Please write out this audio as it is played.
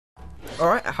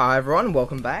Alright, hi everyone,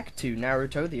 welcome back to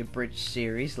Naruto, the Abridged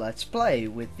series Let's Play,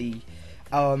 with the,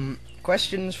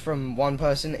 questions from one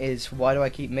person is, why do I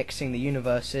keep mixing the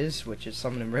universes, which is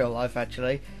someone in real life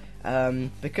actually,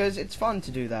 because it's fun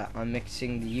to do that. I'm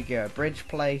mixing the Yu-Gi-Oh! Abridged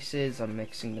places, I'm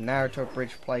mixing the Naruto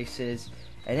Abridged places,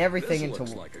 and everything This into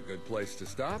looks like a good place to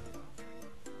stop.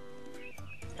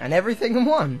 and everything in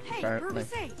one, Hey, apparently.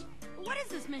 Sage, what is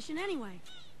this mission anyway?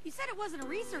 You said it wasn't a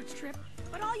research trip,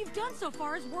 but all you've done so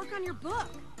far is work on your book.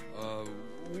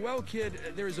 Well, kid,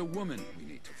 there's a woman we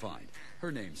need to find.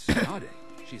 Her name's Sade.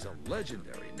 She's a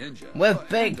legendary ninja. With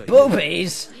big and a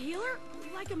boobies! A healer?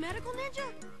 Like a medical ninja?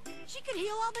 She could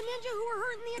heal all the ninja who were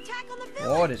hurt in the attack on the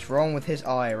village. What is wrong with his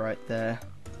eye right there?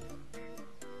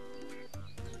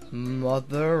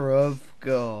 Mother of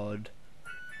God.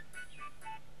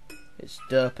 It's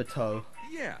Derpato.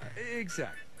 Yeah,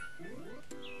 exactly.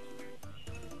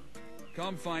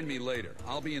 Come find me later.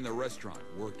 I'll be in the restaurant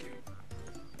working.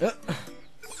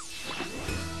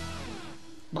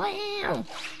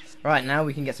 Right, now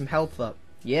we can get some health up.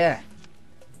 Yeah.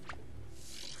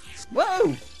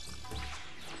 Whoa!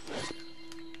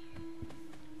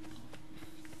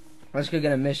 Let's go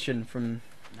get a mission from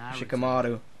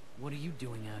Shikamaru. What are you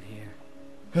doing out here?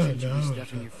 Shouldn't you be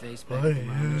stuffing your face back at the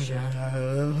ramen shop?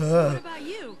 What about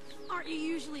you? Aren't you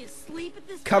usually asleep at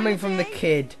this Coming time from of the day?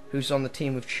 kid who's on the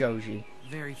team with Shoji.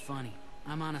 Very funny.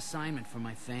 I'm on assignment for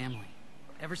my family.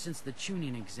 Ever since the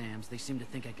tuning exams, they seem to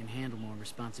think I can handle more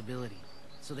responsibility.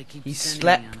 So they keep He sending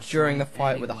me on slept during the assignment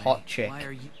fight with a anyway. hot chick. Why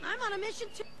are you... I'm on a mission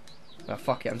too. Oh,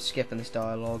 fuck it, I'm skipping this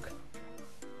dialogue.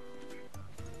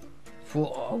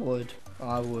 I would.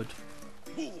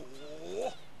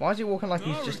 Why is he walking like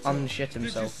he's just unshit Did you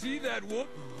himself? see that woman?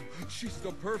 She's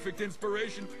the perfect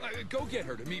inspiration. Go get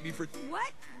her to meet me for...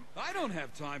 What? I don't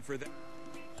have time for that.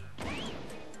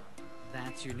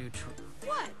 That's your new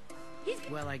What? He's...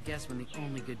 Well, I guess when the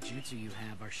only good jutsu you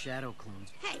have are shadow clones.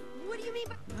 Hey, what do you mean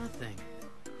by... Nothing.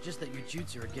 Just that your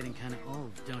jutsu are getting kind of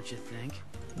old, don't you think?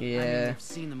 I mean, Yeah. you've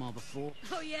seen them all before.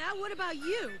 Oh yeah? What about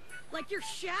you? Like your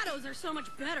shadows are so much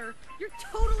better. You're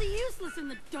totally useless in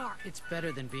the dark. It's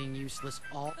better than being useless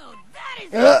all... Oh, that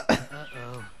is...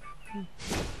 Uh-oh.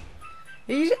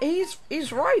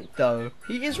 He's right though.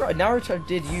 He is right. Naruto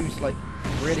did use like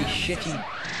really shitty.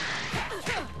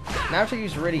 Naruto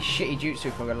used really shitty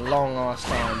jutsu for a long ass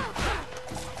time.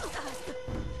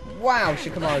 Wow,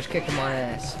 Shikamaru's kicking my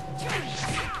ass.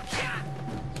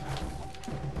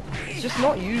 It's just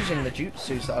not using the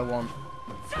jutsus that I want.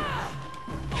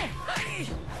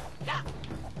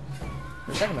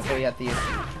 For a second I thought he had the...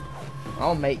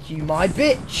 I'll make you my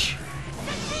bitch!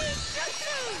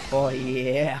 Oh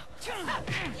yeah.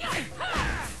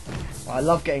 I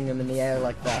love getting them in the air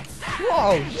like that.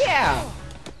 Whoa, yeah!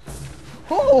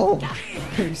 Oh!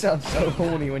 You sound so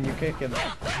horny when you kick him.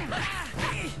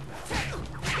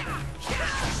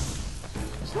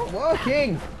 It's not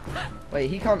working! Wait,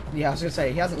 he can't... Yeah, I was gonna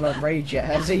say, he hasn't learned rage yet,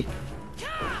 has he?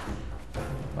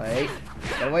 Wait.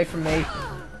 Get away from me.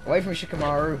 Away from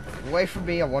Shikamaru. Away from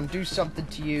me, I want to do something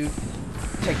to you.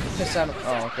 Take the piss out of...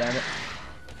 Oh, damn it.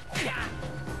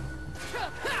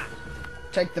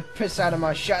 Take the piss out of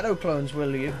my shadow clones,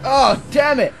 will you? Oh,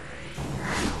 damn it!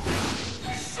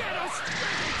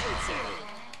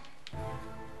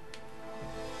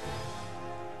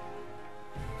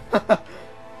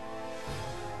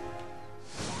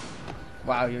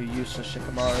 Wow, you're useless,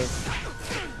 Shikamaru.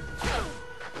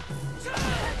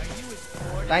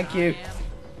 Thank you.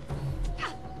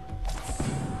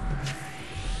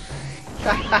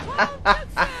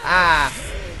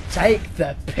 Take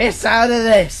the piss out of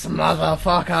this,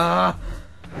 motherfucker!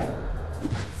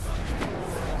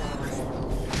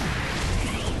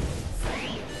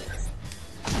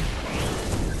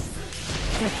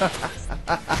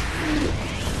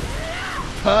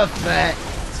 Perfect!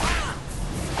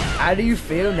 How do you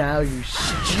feel now, you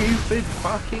stupid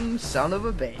fucking son of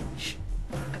a bitch?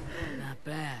 Not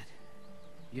bad.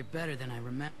 You're better than I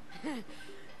remember.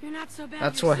 You're not so bad.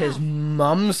 That's what his yourself.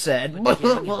 mum said. But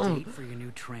getting a date for your new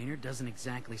trainer doesn't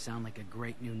exactly sound like a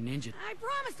great new ninja. I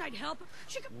promised I'd help.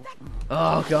 That...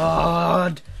 Oh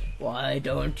God! Why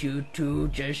don't you two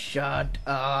just shut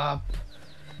up?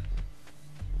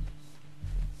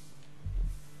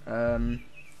 Trying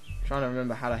to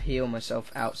remember how to heal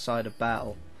myself outside of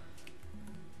battle.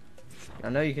 I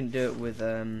know you can do it with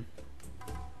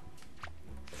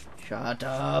Shut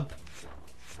up!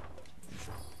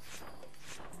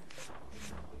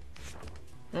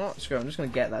 Oh, screw it, I'm just gonna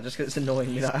get that just because it's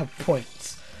annoying me that I have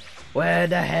points. Where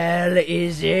the hell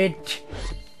is it?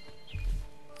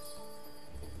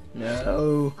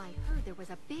 No. I heard there was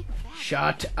a big bag.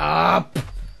 Shut up!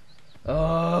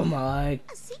 Oh my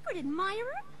A secret secret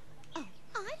admirer? Oh,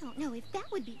 I don't know if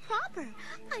that would be proper.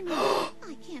 I mean,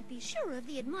 I can't be sure of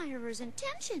the admirer's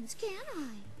intentions, can I?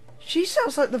 She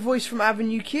sounds like the voice from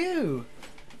Avenue Q.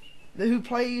 Who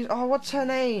plays... Oh, what's her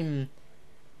name?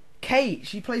 Kate.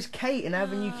 She plays Kate in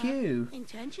Avenue Q.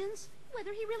 Intentions?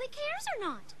 Whether he really cares or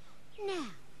not. Now,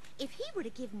 if he were to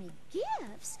give me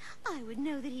gifts, I would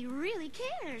know that he really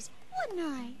cares, wouldn't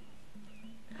I?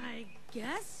 I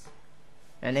guess.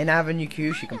 And in Avenue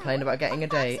Q, she complained about getting a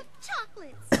date. Box of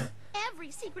chocolates.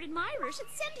 Every secret admirer should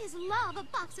send his love a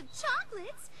box of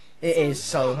chocolates. It is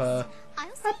so her.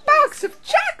 I'll say A box of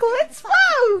chocolates?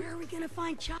 Whoa! Where are we gonna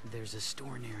find chocolate? There's a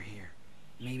store near here.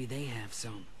 Maybe they have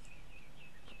some.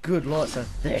 Good Lord, son.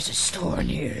 There's a store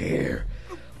near here.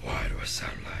 Why do I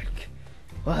sound like...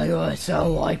 Why do I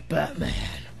sound like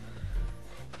Batman?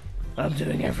 I'm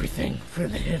doing everything for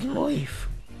the Hidden Leaf.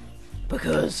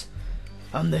 Because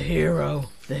I'm the hero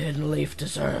the Hidden Leaf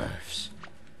deserves.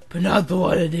 But not the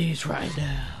one of these right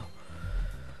now.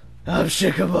 I'm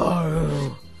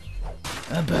Shikamaru.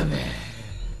 I'm Batman.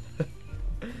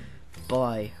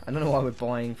 Buy. I don't know why we're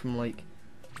buying from, like...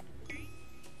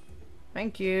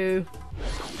 Thank you.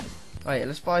 Alright,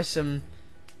 let's buy some...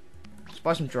 Let's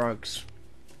buy some drugs.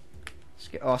 Let's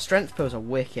get... Oh, strength pills are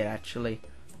wicked, actually.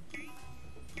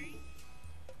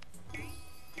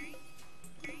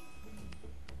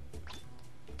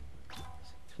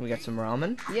 Can we get some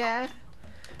ramen? Yeah.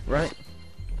 Right.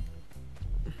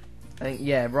 I think,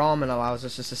 yeah, ramen allows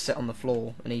us just to sit on the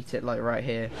floor and eat it, like, right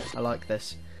here. I like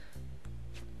this.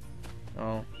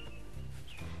 Oh.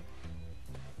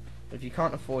 If you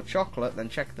can't afford chocolate, then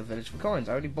check the village for coins.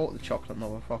 I already bought the chocolate,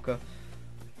 motherfucker.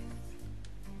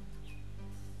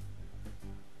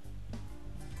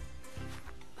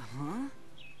 Huh?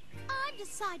 I've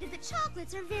decided that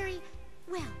chocolates are very,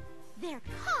 well, they're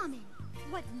common.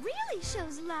 What really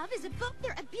shows love is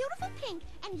they're a beautiful pink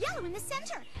and yellow in the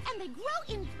center, and they grow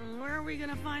in... Where are we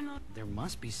gonna find those? There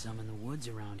must be some in the woods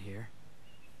around here.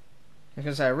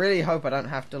 Because I really hope I don't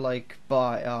have to, like,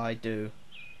 buy... Oh, I do.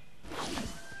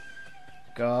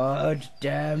 God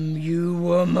damn you,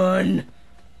 woman!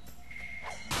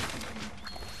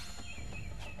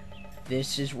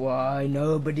 This is why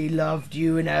nobody loved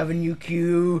you in Avenue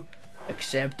Q,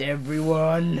 except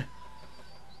everyone.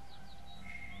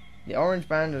 The orange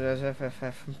band is...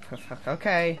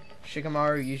 Okay,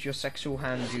 Shikamaru, use your sexual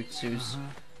hand jutsus.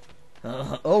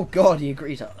 Oh god, he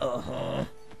agrees. All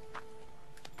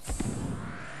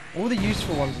the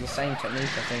useful ones are the same technique,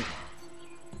 I think.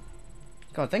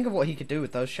 God, think of what he could do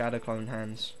with those shadow clone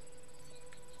hands.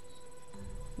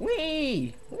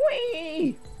 Whee!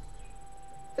 Whee!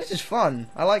 This is fun.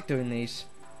 I like doing these.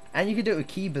 And you could do it with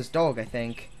Kiba's dog, I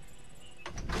think.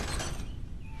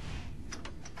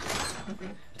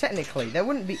 Technically, there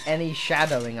wouldn't be any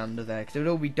shadowing under there, because it would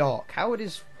all be dark. How would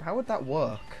that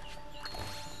work?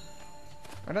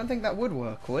 I don't think that would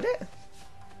work, would it?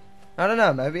 I don't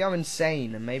know, maybe I'm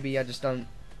insane, and maybe I just don't...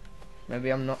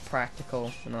 Maybe I'm not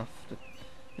practical enough to...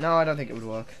 No, I don't think it would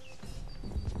work.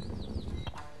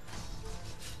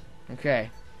 Okay.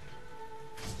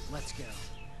 Let's go.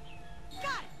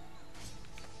 Got it.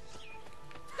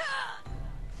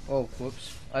 Oh,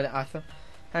 whoops. I thought...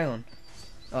 Hang on.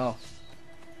 Oh.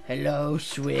 Hello,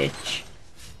 Switch.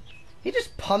 He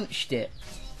just punched it.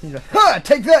 He's like, ha!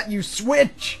 Take that, you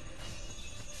Switch!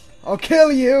 I'll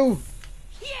kill you!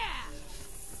 Yeah.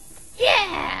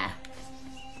 Yeah!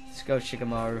 Let's go,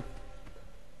 Shikamaru.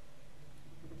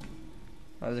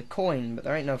 Oh, there's a coin, but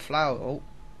there ain't no flower. Oh.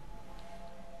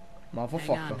 Hang on,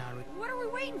 Motherfucker. Naruto. What are we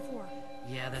waiting for?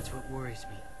 Yeah, that's what worries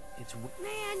me. It's Man,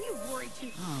 you worry too.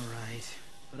 alright.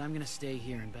 But I'm gonna stay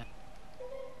here and bet.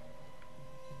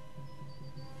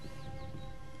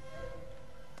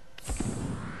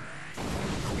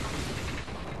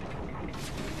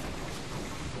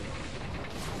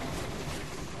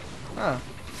 Huh.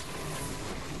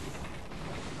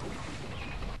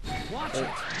 Watch it!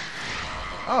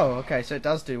 Oh, okay, so it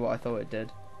does do what I thought it did.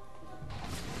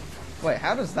 Wait,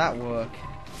 how does that work?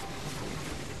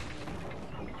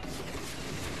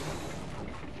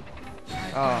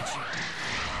 Oh.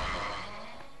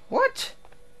 What?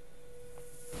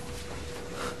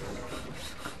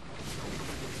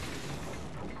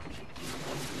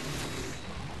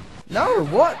 No,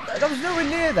 what? That was nowhere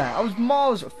near that. I was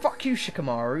miles... Fuck you,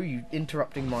 Shikamaru, you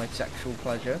interrupting my sexual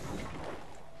pleasure.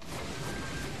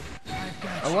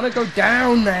 I want to go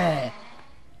down there.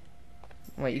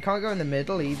 Wait, you can't go in the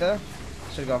middle either.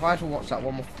 So if I had to watch that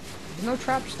one more... There's no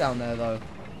traps down there, though.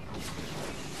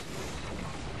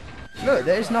 Look,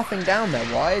 there's nothing down there.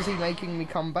 Why is he making me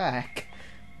come back?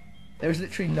 There's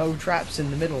literally no traps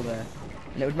in the middle there.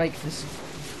 And it would make this...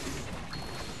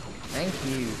 Thank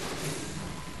you.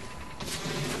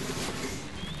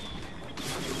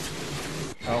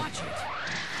 Oh. Watch it.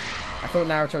 I thought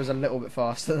Naruto was a little bit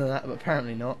faster than that, but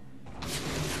apparently not.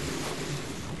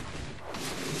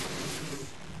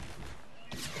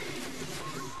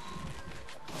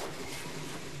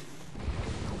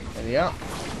 There we are.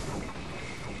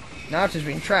 Naruto's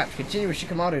been trapped. Continue with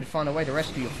Shikamaru to find a way to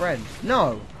rescue your friend.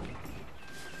 No!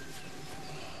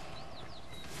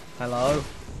 Hello?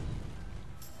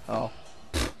 Oh.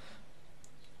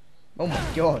 Oh my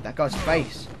god, that guy's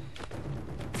face.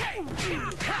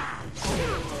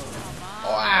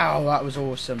 Wow, that was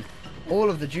awesome. All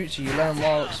of the jutsu you learn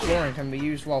while exploring can be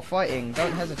used while fighting.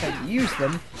 Don't hesitate to use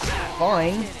them.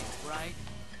 Fine.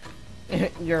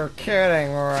 Right? You're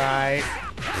kidding, right?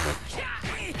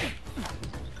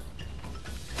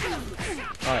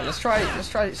 Alright, let's try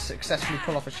to successfully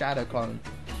pull off a shadow clone.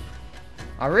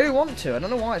 I really want to. I don't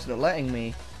know why it's not letting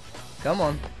me. Come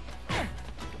on.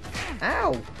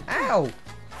 Ow! Ow!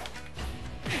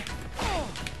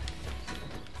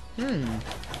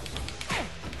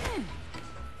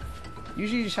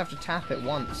 Usually you just have to tap it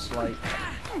once, like...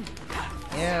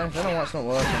 Yeah, I don't know why it's not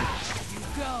working. You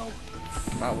go.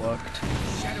 That worked.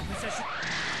 Shadow possession.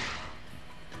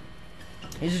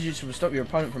 Izujutsu will stop your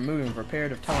opponent from moving for a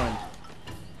period of time.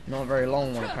 Not a very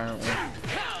long one, apparently.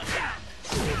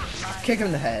 Kick him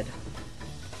in the head.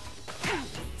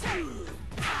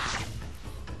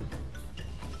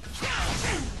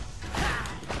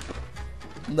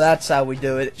 That's how we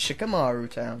do it at Shikamaru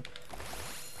Town.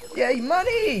 Yay,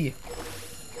 money!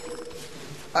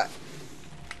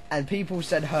 And people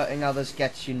said hurting others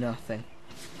gets you nothing.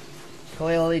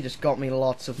 Clearly just got me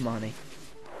lots of money.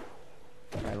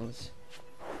 Alright, let's...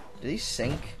 Do these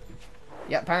sink?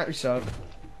 Yeah, apparently so.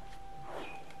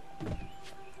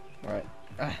 Alright.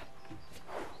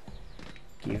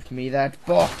 Give me that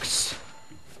box!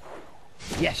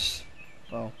 Yes!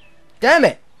 Well, damn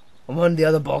it! I wanted the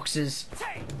other boxes.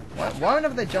 Why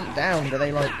whenever they jump down, do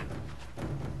they like...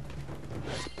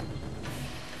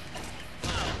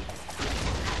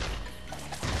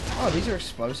 Oh, these are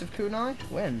explosive kunai?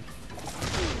 When?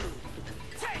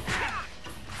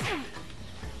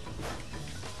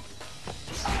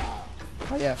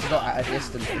 Oh yeah, I forgot at a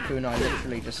distance the kunai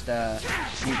literally just,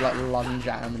 you like lunge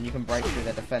at them and you can break through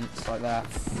their defense like that.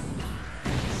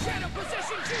 Shadow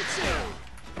possession jutsu.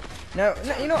 No,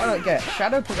 you know what I don't get?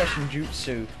 Shadow possession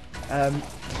jutsu,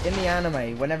 in the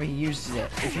anime, whenever he uses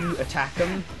it, if you attack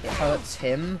him, it hurts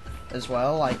him as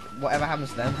well. Like, whatever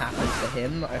happens to them happens to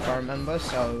him, if I remember,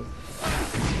 so...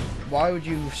 Why would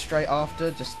you, straight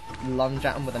after, just lunge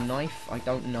at him with a knife? I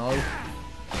don't know.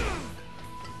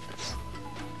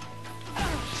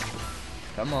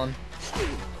 Come on.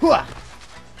 Hooah!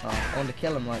 Oh, I want to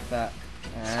kill him like that.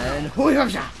 And...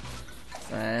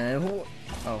 And...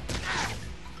 Oh.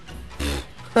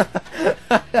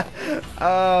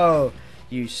 Oh,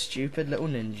 you stupid little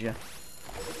ninja.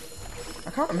 I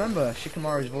can't remember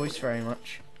Shikamaru's voice very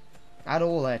much. At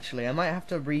all, actually. I might have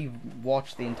to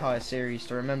re-watch the entire series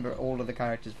to remember all of the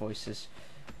characters' voices.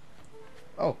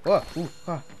 Oh, whoa, ooh,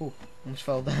 ah, ooh, almost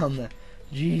fell down there.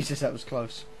 Jesus, that was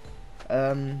close.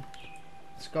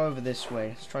 Let's go over this way.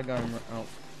 Let's try going... Oh,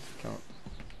 can't.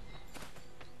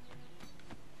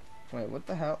 Wait, what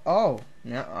the hell? Oh,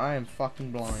 now I am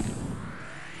fucking blind.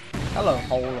 Hello,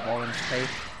 hole of orange tape.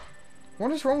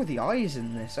 What is wrong with the eyes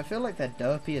in this? I feel like they're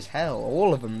derpy as hell.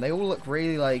 All of them. They all look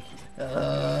really like...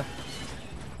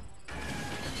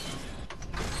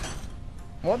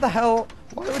 What the hell?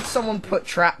 Why would someone put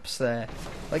traps there?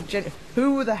 Like,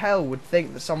 who the hell would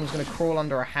think that someone's going to crawl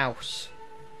under a house?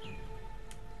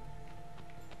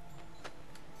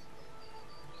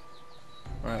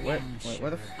 Alright, wait, where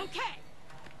the... Okay.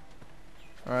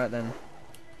 Alright then.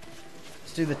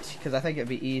 Let's do the... Because I think it'd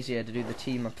be easier to do the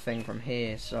team up thing from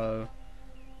here, so...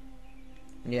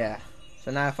 Yeah. So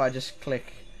now if I just click...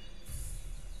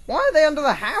 Why are they under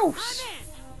the house?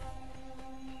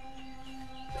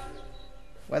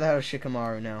 Where the hell is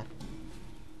Shikamaru now?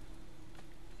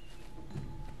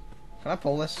 Can I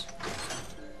pull this?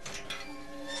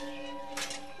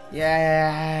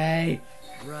 Yay!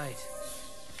 Right.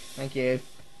 Thank you.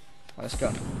 Let's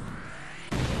go.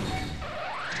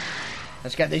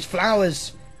 Let's get these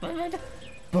flowers.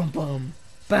 Bum bum,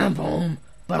 bam boom,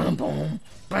 bam boom,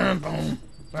 bam boom,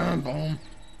 bam boom.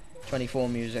 24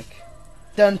 music.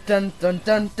 Dun dun dun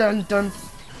dun dun dun.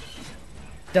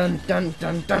 Dun dun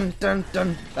dun dun dun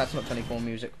dun. That's not 24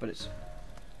 music, but it's...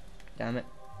 Damn it.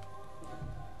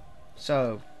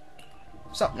 So,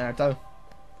 what's up, Naruto?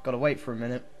 Gotta wait for a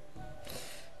minute.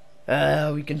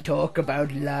 We can talk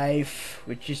about life,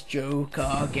 which is Joe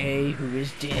Kage, who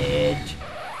is dead.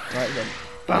 Right then.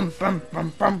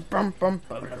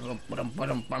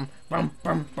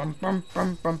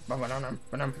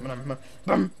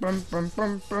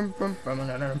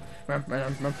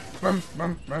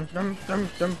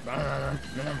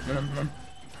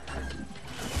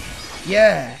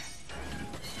 Yeah.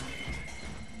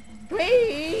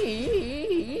 Whee!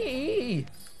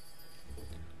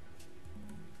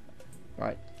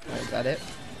 Right, is that it?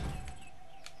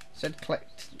 Said collect.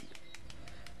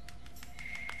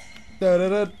 Right,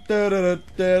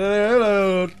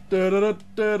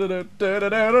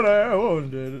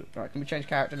 can we change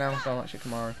character now? Don't like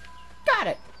Shikamaru. Got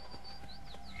it!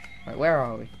 Right, where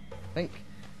are we? I think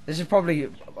this is probably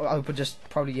open.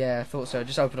 Yeah, I thought so.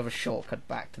 Just open up a shortcut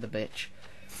back to the bitch.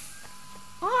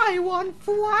 I want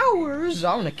flowers.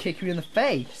 I want to kick you in the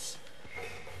face.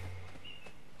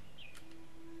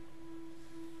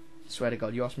 Swear to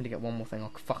God, you asked me to get one more thing, I'll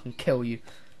fucking kill you.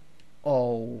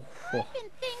 Oh. I've been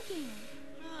thinking.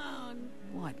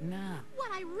 What now? What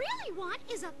I really want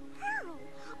is a pearl.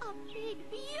 A big,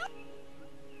 beautiful...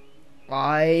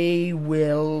 I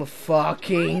will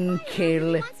fucking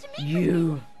kill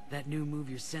you. That new move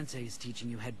your sensei is teaching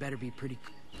you had better be pretty...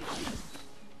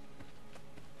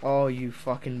 Oh, you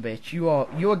fucking bitch. You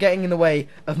are getting in the way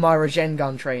of my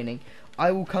Rasengan training.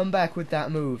 I will come back with that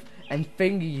move and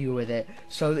finger you with it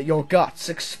so that your guts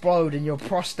explode and your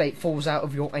prostate falls out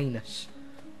of your anus.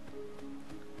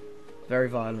 Very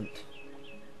violent.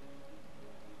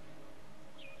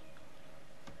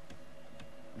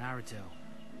 Naruto,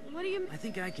 What do you... I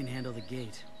think I can handle the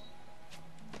gate.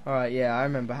 Alright, yeah, I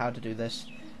remember how to do this.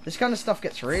 This kind of stuff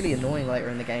gets really annoying later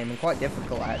in the game and quite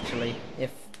difficult actually,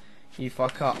 if you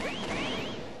fuck up.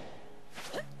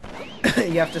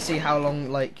 You have to see how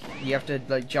long, like, you have to,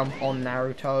 like, jump on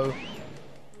Naruto,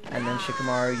 and then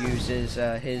Shikamaru uses,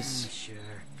 his, Sure.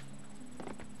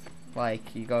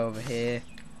 like, you go over here,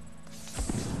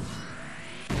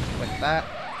 like that,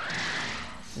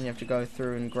 and you have to go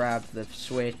through and grab the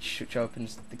switch, which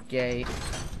opens the gate,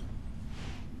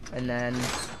 and then,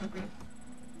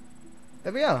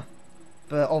 there we are.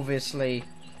 But obviously,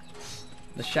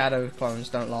 the shadow clones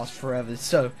don't last forever,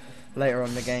 so later on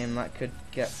in the game that could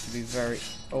get to be very...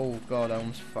 Oh god, I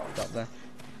almost fucked up there.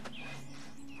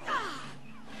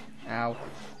 Ow.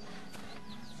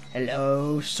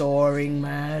 Hello, soaring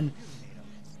man.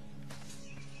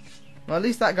 Well, at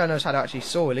least that guy knows how to actually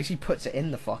soar. At least he puts it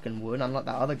in the fucking wood, unlike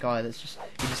that other guy that's just...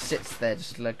 He just sits there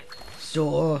just like...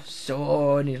 Soar,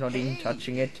 soar, and he's not even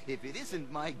touching it. If it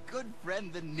isn't my good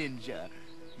friend the ninja.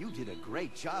 You did a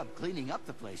great job cleaning up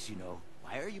the place, you know.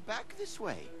 Why are you back this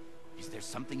way? Is there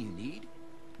something you need?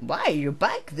 Why are you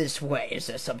back this way? Is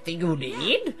there something you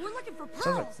need? We're looking for Sounds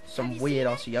like pearls. some Have you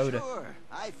weird seen ass it? Yoda. Sure.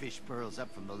 I fish pearls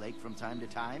up from the lake from time to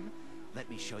time. Let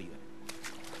me show you.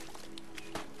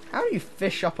 How do you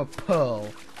fish up a pearl?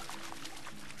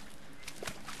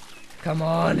 Come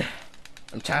on.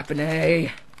 I'm tapping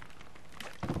A.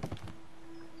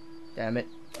 Damn it.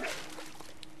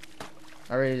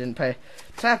 I really didn't pay.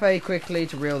 Tap A quickly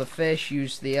to reel the fish.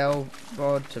 Use the L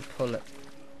rod to pull it.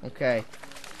 Okay.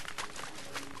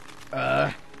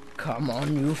 Come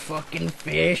on, you fucking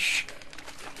fish.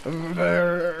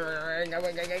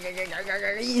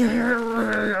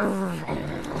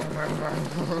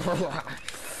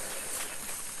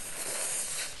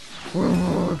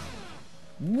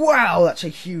 Wow, that's a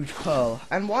huge pearl.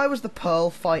 And why was the pearl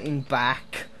fighting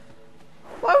back?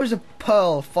 Why was a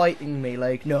pearl fighting me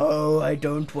like, no, I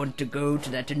don't want to go to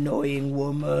that annoying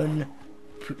woman?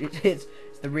 It's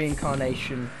the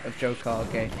reincarnation of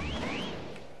Jokage.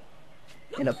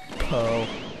 In a pearl.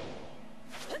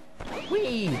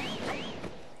 Whee!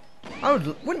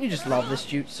 Wouldn't you just love this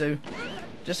jutsu?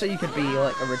 Just so you could be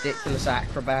like a ridiculous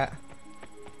acrobat.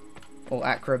 Or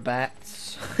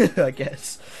acrobats, I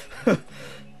guess.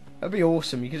 That'd be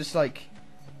awesome. You could just like,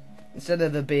 instead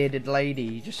of the bearded lady,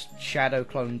 you just shadow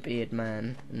clone beard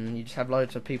man, and you just have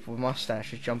loads of people with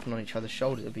mustaches jumping on each other's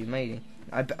shoulders. It'd be amazing.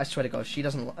 I swear to God, if she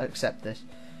doesn't accept this,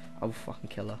 I will fucking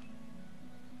kill her.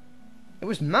 It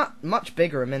was much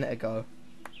bigger a minute ago.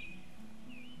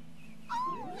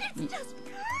 Oh, it's just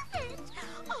perfect.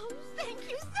 Oh, thank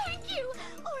you.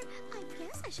 Or I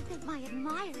guess I should thank my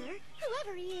admirer,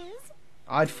 whoever he is.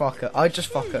 I'd fuck her. I'd just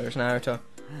fuck her as Naruto.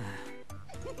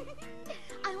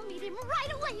 I'll meet him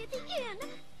right away at the inn.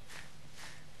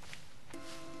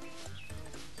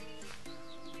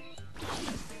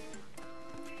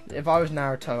 If I was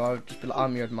Naruto, I would just be like,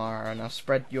 I'm your admirer, and I'll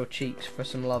spread your cheeks for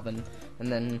some lovin', and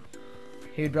then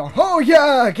he'd be like, oh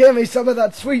yeah, give me some of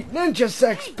that sweet ninja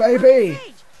sex, Hey, baby!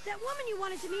 Sage, that woman you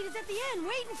wanted to meet is at the inn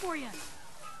waiting for you.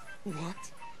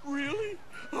 What? Really?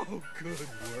 Oh, good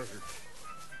word.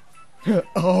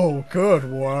 Oh, good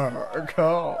work.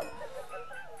 Oh.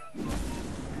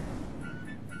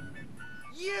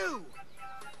 You!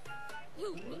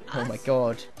 Oh my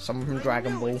god, someone from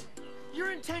Dragon knew Ball. it.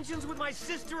 Your intentions with my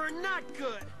sister are not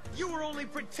good. You were only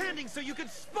pretending so you could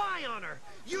spy on her.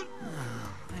 You...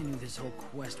 I knew this whole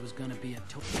quest was gonna be a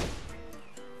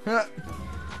Huh.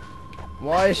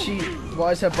 Why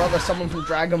is her brother someone from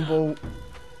Dragon Ball?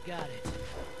 Got it.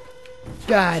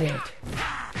 Got it.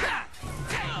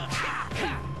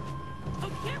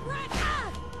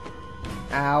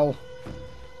 Ow.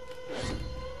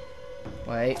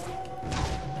 Wait.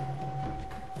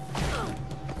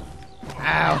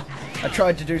 Ow. I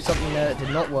tried to do something there that did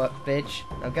not work, bitch.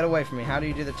 Now get away from me. How do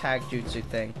you do the tag jutsu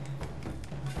thing?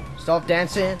 Stop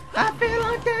dancing. I feel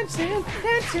like dancing,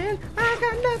 dancing. I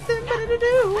got nothing better to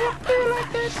do. I feel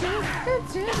like dancing,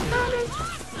 dancing.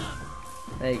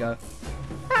 There you go.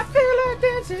 I feel like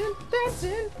dancing,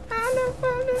 dancing. I know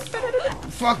nothing better to do.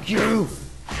 Fuck you.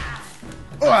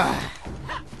 Ugh.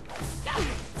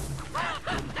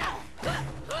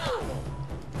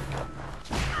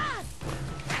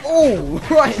 Oh,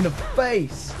 right in the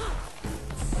face.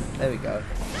 There we go.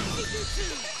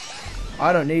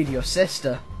 I don't need your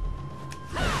sister.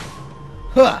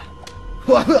 I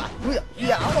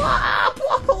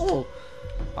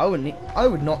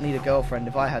would not need a girlfriend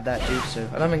if I had that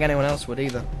jutsu. I don't think anyone else would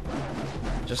either.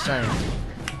 Just saying.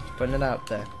 Just putting it out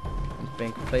there. I'm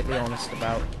being completely honest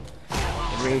about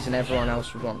the reason everyone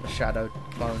else would want the shadow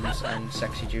clones and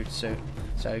sexy jutsu.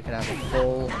 So you can have a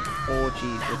full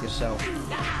orgy with yourself.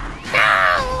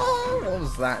 What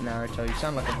was that, Naruto? You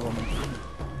sound like a woman.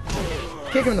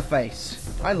 Kick him in the face.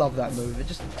 I love that move. It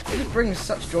just brings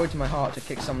such joy to my heart to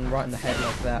kick someone right in the head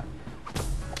like that.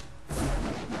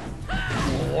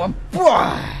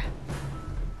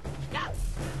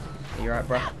 You right,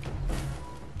 bruh?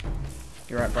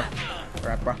 You right, bruh? You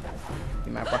right, bruh?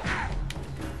 You mad, bruh?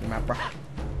 You mad, bruh?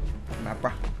 You mad,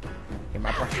 bruh? You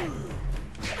mad, bruh?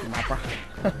 You mad, bruh?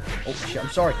 Oh shit! I'm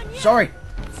sorry. Sorry.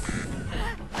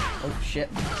 Oh shit.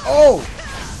 Oh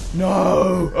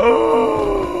no!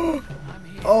 Oh!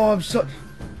 Oh, I'm so.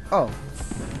 Oh.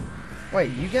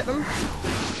 Wait, you get them?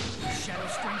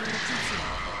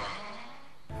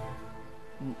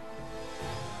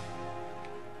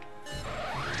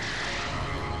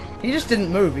 He just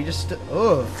didn't move. He just.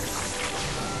 Ugh.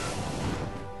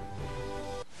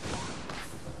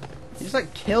 He just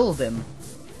like killed him.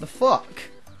 The fuck?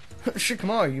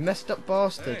 Shikamaru, you messed up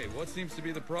bastard. Hey, what seems to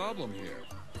be the problem here?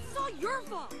 It's all your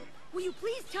fault. Will you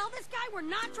please tell this guy we're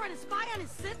not trying to spy on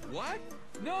his sister? What?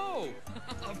 No!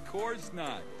 Of course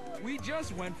not. We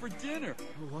just went for dinner.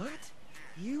 What?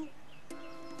 You...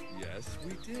 Yes,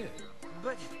 we did.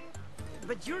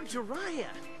 But you're Jiraiya,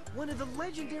 one of the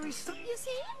legendary You see?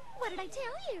 What did I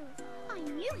tell you? I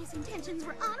knew his intentions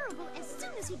were honorable as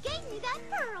soon as he gave me that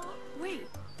pearl. Wait,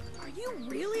 are you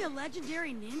really a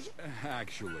legendary ninja?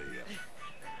 Actually,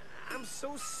 I'm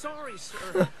so sorry,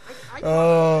 sir. I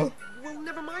Oh. Well,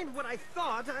 never mind what I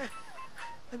thought.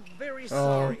 I'm very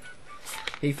sorry.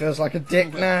 He feels like a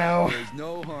dick now. there's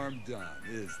no harm done,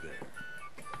 is there?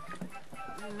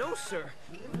 No, sir.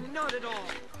 Not at all.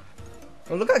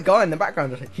 Oh, look at that guy in the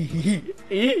background.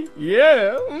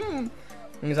 Yeah. Mm.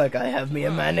 He's like, I have me a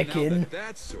Well, mannequin. Now that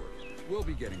that's sorted, we'll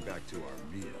be getting back to our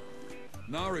meal.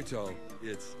 Naruto,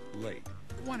 it's late.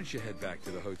 Why don't you head back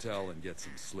to the hotel and get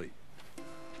some sleep?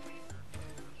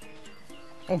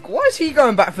 Oh, why is he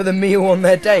going back for the meal on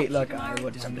their date? Like,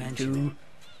 what does something do?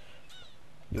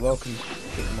 You're welcome,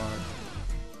 Shikamaru.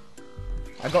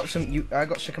 I got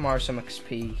Shikamaru some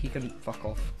XP. He can fuck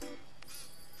off.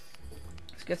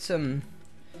 Let's get some.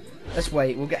 Let's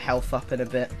wait. We'll get health up in a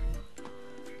bit.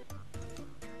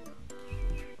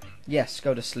 Yes,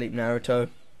 go to sleep, Naruto.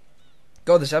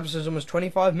 God, this episode's almost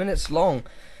 25 minutes long.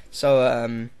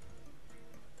 So,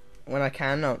 when I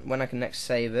can next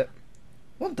save it.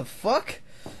 What the fuck?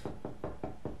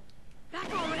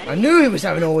 Back already? I knew he was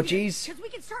having orgies. Because we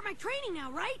can start my training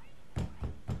now, right?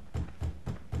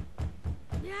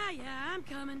 Yeah, I'm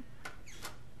coming.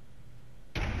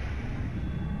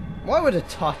 Why would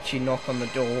Itachi knock on the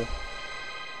door?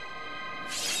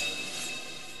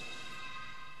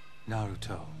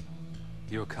 Naruto,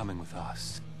 you're coming with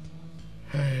us.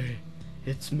 Hey,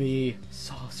 it's me,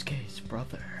 Sasuke's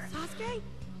brother. Sasuke?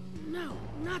 No,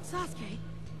 not Sasuke.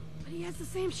 But he has the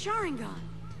same Sharingan.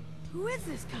 Who is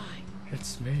this guy?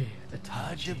 It's me,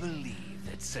 Hard to Itachi. believe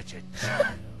that such a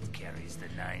child carries the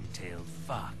nine-tailed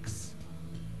fox.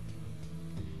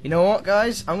 You know what,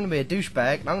 guys? I'm gonna be a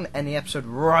douchebag, and I'm gonna end the episode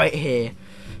right here.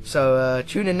 So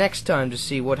tune in next time to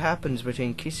see what happens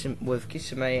between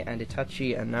Kisame and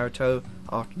Itachi and Naruto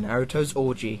after Naruto's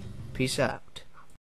orgy. Peace out.